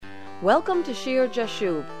Welcome to Shir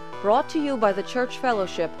Jeshub, brought to you by the Church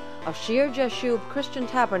Fellowship of Shir Jeshub Christian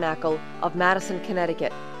Tabernacle of Madison,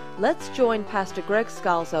 Connecticut. Let's join Pastor Greg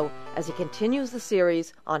Scalzo as he continues the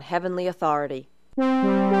series on Heavenly Authority.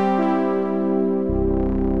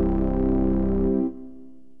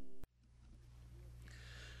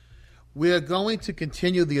 We are going to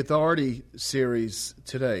continue the authority series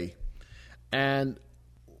today, and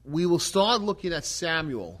we will start looking at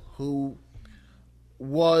Samuel, who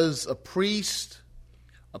was a priest,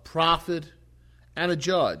 a prophet, and a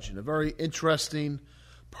judge, and a very interesting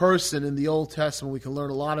person in the Old Testament. We can learn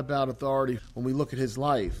a lot about authority when we look at his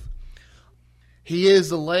life. He is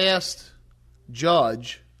the last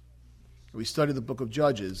judge. We study the book of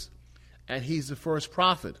Judges, and he's the first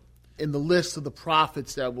prophet in the list of the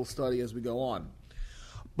prophets that we'll study as we go on.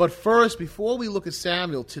 But first, before we look at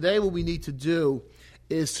Samuel, today what we need to do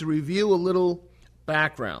is to review a little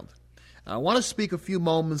background. I want to speak a few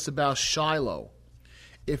moments about Shiloh.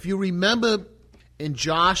 If you remember in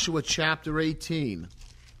Joshua chapter 18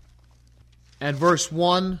 and verse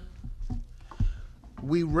 1,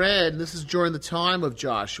 we read, and this is during the time of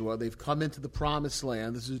Joshua, they've come into the promised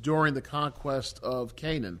land. This is during the conquest of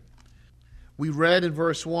Canaan. We read in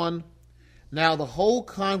verse 1, "Now the whole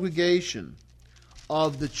congregation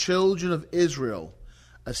of the children of Israel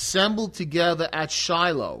assembled together at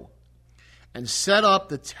Shiloh and set up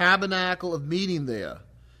the tabernacle of meeting there,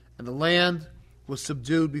 and the land was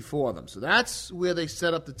subdued before them." So that's where they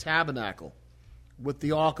set up the tabernacle with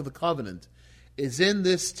the Ark of the Covenant, is in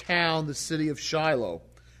this town, the city of Shiloh,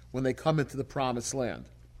 when they come into the promised land.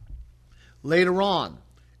 Later on,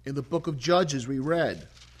 in the book of Judges, we read,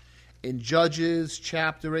 in Judges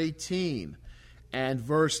chapter 18 and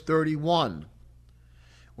verse 31,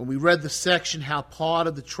 when we read the section how part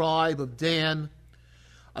of the tribe of Dan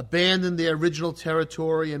abandoned their original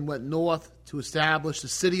territory and went north to establish the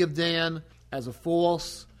city of Dan as a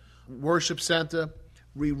false worship center.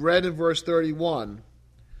 We read in verse 31,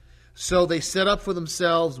 "So they set up for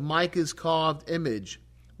themselves Micah's carved image,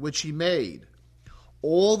 which he made,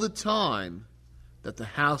 all the time that the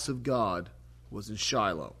house of God was in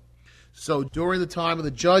Shiloh." So during the time of the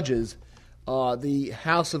Judges, the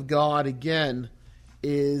house of God again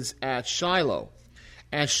is at Shiloh.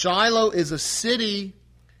 And Shiloh is a city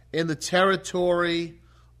in the territory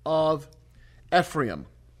of Ephraim.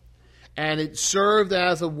 And it served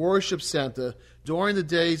as a worship center during the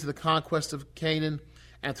days of the conquest of Canaan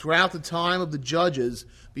and throughout the time of the Judges,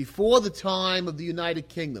 before the time of the United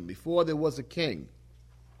Kingdom, before there was a king.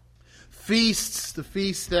 Feasts, the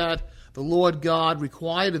feasts that the Lord God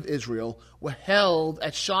required of Israel, were held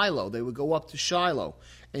at Shiloh. They would go up to Shiloh.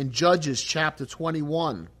 In Judges chapter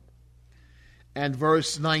 21 and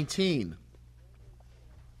verse 19.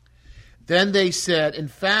 "Then they said, in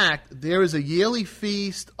fact, there is a yearly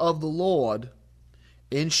feast of the Lord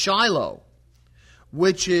in Shiloh,"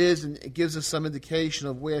 which is, and it gives us some indication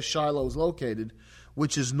of where Shiloh is located,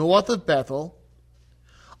 which is north of Bethel,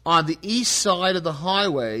 on the east side of the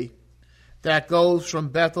highway that goes from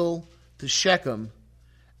Bethel to Shechem,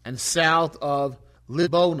 and south of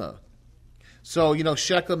Libonah. So,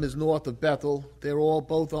 Shechem is north of Bethel. They're all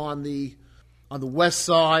both on the west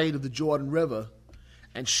side of the Jordan River.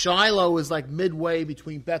 And Shiloh is like midway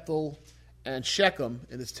between Bethel and Shechem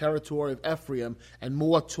in this territory of Ephraim, and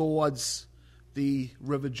more towards the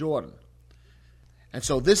River Jordan. And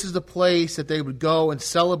so this is the place that they would go and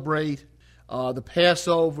celebrate the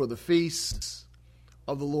Passover, the feasts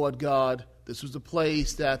of the Lord God. This was the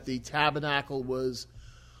place that the tabernacle was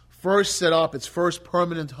first set up, its first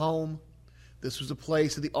permanent home. This was the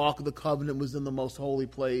place that the Ark of the Covenant was in the most holy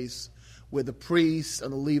place, where the priests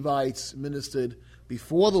and the Levites ministered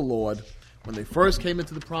before the Lord when they first came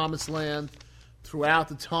into the promised land, throughout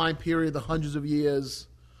the time period, the hundreds of years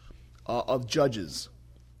of Judges.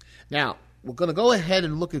 Now, we're going to go ahead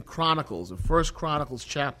and look at Chronicles, in 1 Chronicles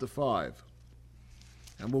chapter 5.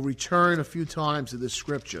 And we'll return a few times to this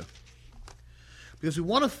scripture, because we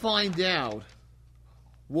want to find out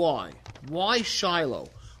why. Why Shiloh?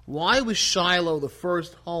 Why was Shiloh the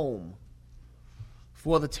first home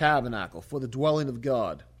for the tabernacle, for the dwelling of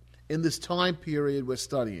God, in this time period we're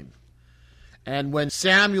studying? And when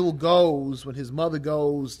Samuel goes, when his mother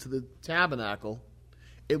goes to the tabernacle,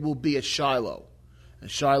 it will be at Shiloh. And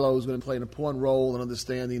Shiloh is going to play an important role in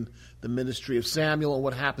understanding the ministry of Samuel and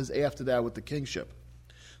what happens after that with the kingship.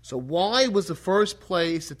 So why was the first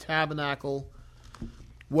place the tabernacle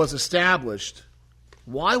was established?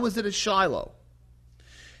 Why was it at Shiloh?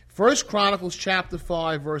 1 Chronicles chapter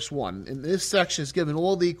 5, verse 1. In this section is given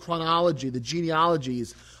all the chronology, the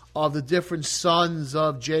genealogies of the different sons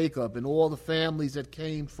of Jacob and all the families that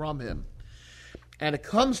came from him. And it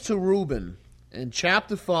comes to Reuben. In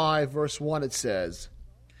chapter 5, verse 1, it says,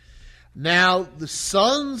 "Now the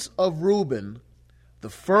sons of Reuben, the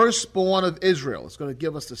firstborn of Israel." It's going to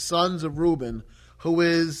give us the sons of Reuben, who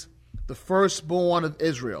is the firstborn of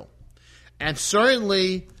Israel. And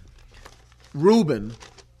certainly Reuben,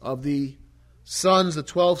 of the sons, the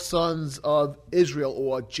 12 sons of Israel,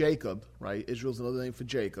 or Jacob, right? Israel's another name for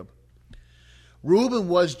Jacob. Reuben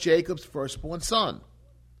was Jacob's firstborn son.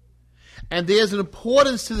 And there's an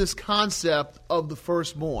importance to this concept of the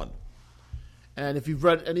firstborn. And if you've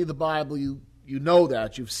read any of the Bible, you know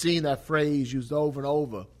that. You've seen that phrase used over and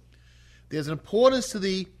over. There's an importance to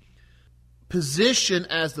the position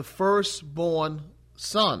as the firstborn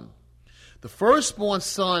son. The firstborn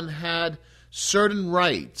son had certain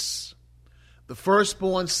rights. The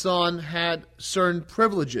firstborn son had certain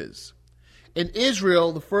privileges. In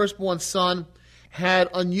Israel, the firstborn son had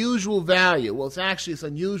unusual value. Well, it's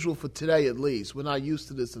unusual for today at least. We're not used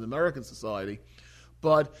to this in American society.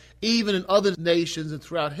 But even in other nations and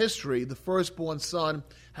throughout history, the firstborn son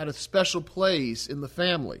had a special place in the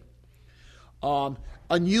family.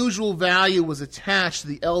 Unusual value was attached to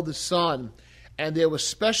the eldest son, and there were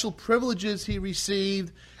special privileges he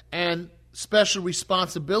received and special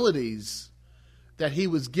responsibilities that he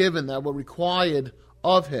was given that were required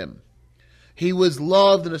of him. He was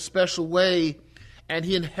loved in a special way, and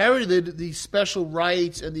he inherited these special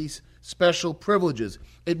rights and these special privileges.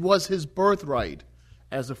 It was his birthright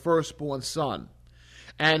as a firstborn son.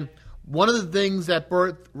 And one of the things that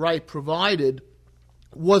birthright provided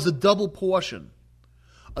was a double portion,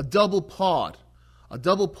 a double part, a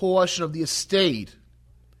double portion of the estate,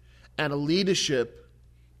 and a leadership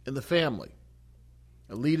in the family,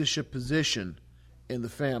 a leadership position in the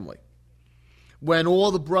family. When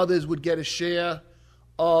all the brothers would get a share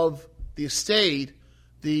of the estate,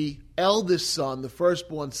 the eldest son, the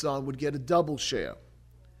firstborn son, would get a double share.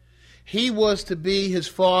 He was to be his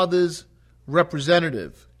father's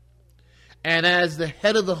representative. And as the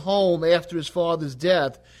head of the home after his father's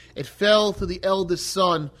death, it fell to the eldest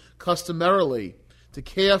son customarily to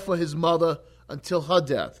care for his mother until her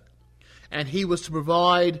death. And he was to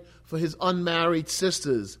provide for his unmarried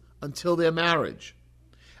sisters until their marriage.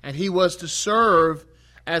 And he was to serve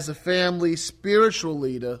as a family's spiritual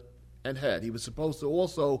leader and head. He was supposed to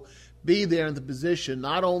also be there in the position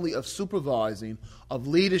not only of supervising, of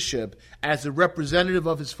leadership, as a representative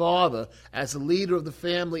of his father, as a leader of the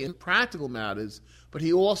family in practical matters, but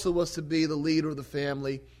he also was to be the leader of the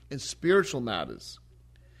family in spiritual matters.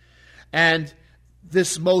 And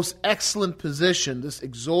this most excellent position, this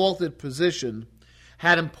exalted position,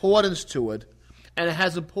 had importance to it, and it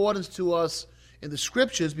has importance to us in the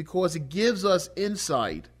Scriptures because it gives us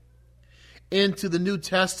insight into the New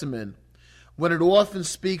Testament when it often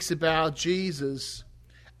speaks about Jesus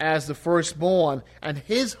as the firstborn and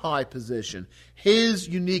his high position, his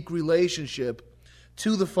unique relationship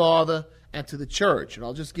to the Father and to the church. And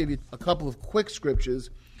I'll just give you a couple of quick scriptures.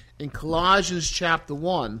 In Colossians chapter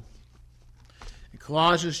 1,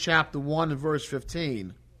 and verse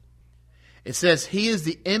 15, it says, "He is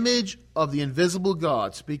the image of the invisible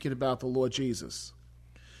God," speaking about the Lord Jesus,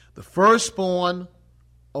 "the firstborn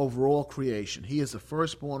over all creation." He is the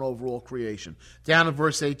firstborn over all creation. Down in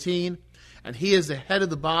verse 18, "And he is the head of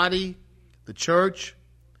the body, the church,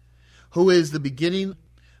 who is the beginning,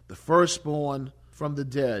 the firstborn from the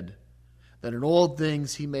dead, that in all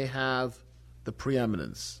things he may have the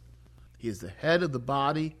preeminence." He is the head of the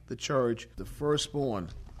body, the church, the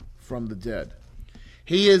firstborn from the dead.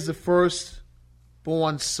 He is the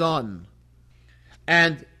firstborn son.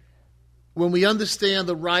 And when we understand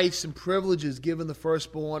the rights and privileges given the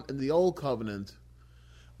firstborn in the Old Covenant,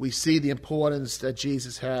 we see the importance that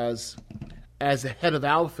Jesus has as the head of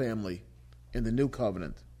our family in the New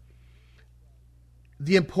Covenant.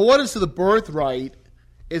 The importance of the birthright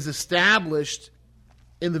is established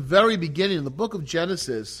in the very beginning. In the book of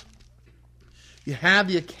Genesis, you have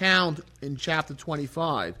the account in chapter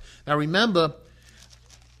 25. Now remember,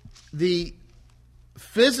 the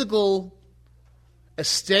physical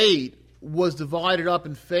estate was divided up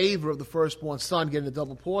in favor of the firstborn son getting a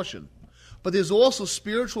double portion. But there's also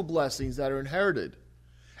spiritual blessings that are inherited.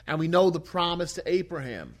 And we know the promise to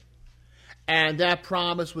Abraham. And that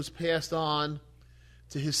promise was passed on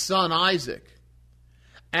to his son Isaac.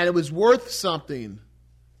 And it was worth something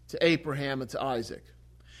to Abraham and to Isaac.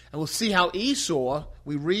 And we'll see how Esau,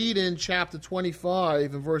 we read in chapter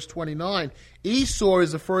 25 and verse 29, Esau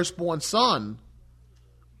is the firstborn son,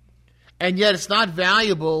 and yet it's not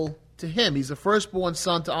valuable to him. He's the firstborn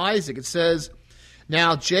son to Isaac. It says,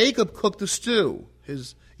 "Now Jacob cooked a stew,"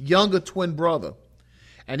 his younger twin brother,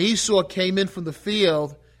 "and Esau came in from the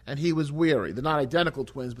field and he was weary. They're not identical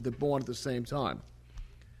twins, but they're born at the same time.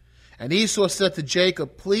 And Esau said to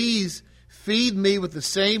Jacob, please feed me with the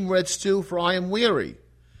same red stew, for I am weary.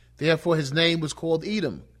 Therefore his name was called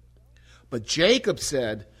Edom. But Jacob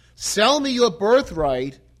said, sell me your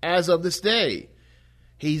birthright as of this day.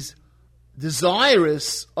 He's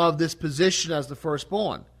desirous of this position as the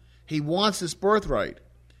firstborn. He wants this birthright.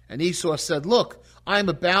 And Esau said, look, I am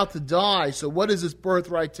about to die, so what is this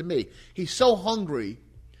birthright to me? He's so hungry.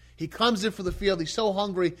 He comes in for the field. He's so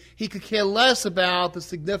hungry, he could care less about the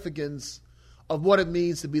significance of what it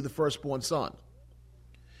means to be the firstborn son.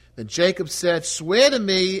 Then Jacob said, swear to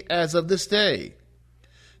me as of this day.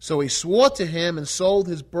 So he swore to him and sold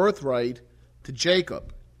his birthright to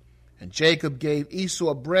Jacob. And Jacob gave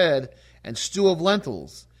Esau bread and stew of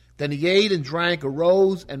lentils. Then he ate and drank,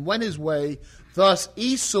 arose, and went his way. Thus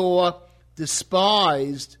Esau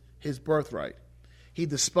despised his birthright. He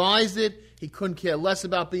despised it. He couldn't care less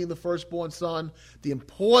about being the firstborn son. The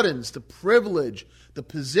importance, the privilege, the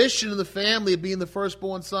position in the family of being the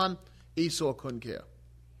firstborn son, Esau couldn't care.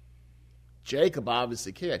 Jacob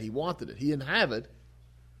obviously cared. He wanted it. He didn't have it.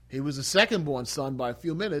 He was the second-born son by a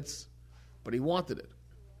few minutes, but he wanted it.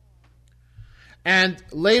 And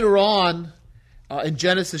later on, in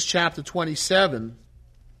Genesis chapter 27,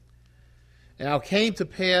 now it came to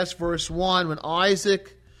pass, verse 1, when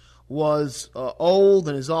Isaac was old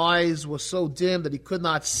and his eyes were so dim that he could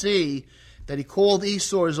not see, that he called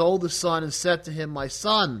Esau his oldest son and said to him, my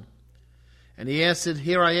son. And he answered,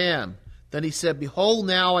 here I am. Then he said, behold,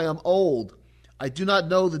 now I am old. I do not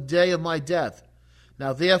know the day of my death.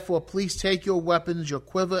 Now therefore, please take your weapons, your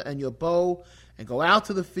quiver and your bow, and go out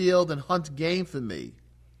to the field and hunt game for me.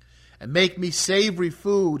 And make me savory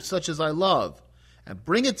food, such as I love. And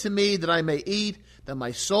bring it to me that I may eat, that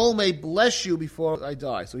my soul may bless you before I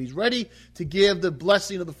die. So he's ready to give the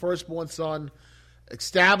blessing of the firstborn son,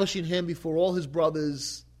 establishing him before all his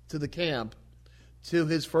brothers to the camp, to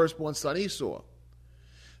his firstborn son Esau.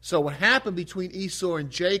 So what happened between Esau and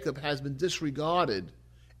Jacob has been disregarded,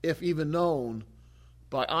 if even known,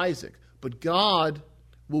 by Isaac. But God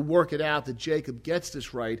will work it out that Jacob gets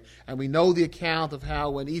this right. And we know the account of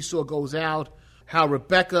how when Esau goes out, how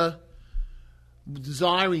Rebekah,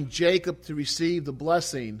 desiring Jacob to receive the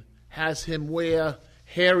blessing, has him wear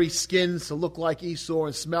hairy skins to look like Esau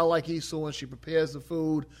and smell like Esau, and she prepares the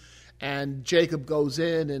food. And Jacob goes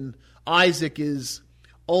in, and Isaac is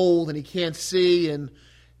old and he can't see, and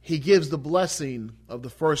he gives the blessing of the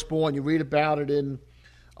firstborn. You read about it in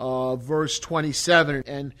verse 27.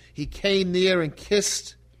 And he came near and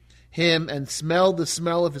kissed him and smelled the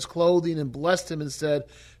smell of his clothing and blessed him and said,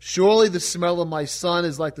 surely the smell of my son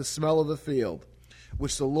is like the smell of a field,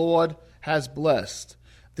 which the Lord has blessed.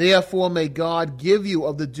 Therefore may God give you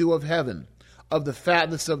of the dew of heaven, of the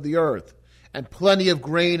fatness of the earth, and plenty of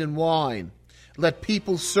grain and wine. Let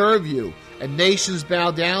people serve you, and nations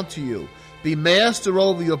bow down to you. Be master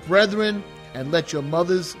over your brethren, and let your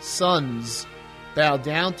mother's sons bow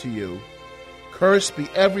down to you. Cursed be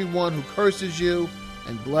everyone who curses you,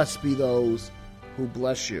 and blessed be those who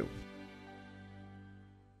bless you.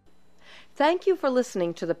 Thank you for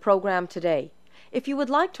listening to the program today. If you would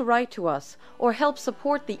like to write to us or help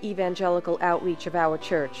support the evangelical outreach of our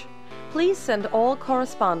church, please send all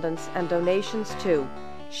correspondence and donations to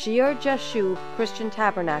Shear Jashub Christian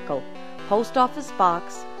Tabernacle, Post Office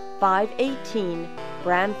Box 518,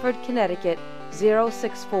 Branford, Connecticut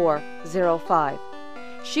 06405.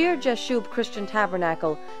 Shear Jashub Christian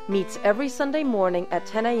Tabernacle meets every Sunday morning at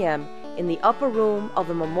 10 a.m. in the upper room of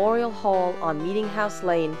the Memorial Hall on Meeting House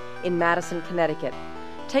Lane in Madison, Connecticut.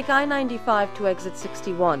 Take I-95 to exit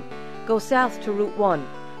 61. Go south to Route 1.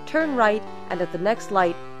 Turn right, and at the next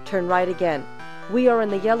light, turn right again. We are in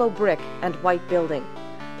the yellow brick and white building.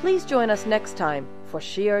 Please join us next time for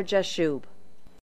Shear Jashub.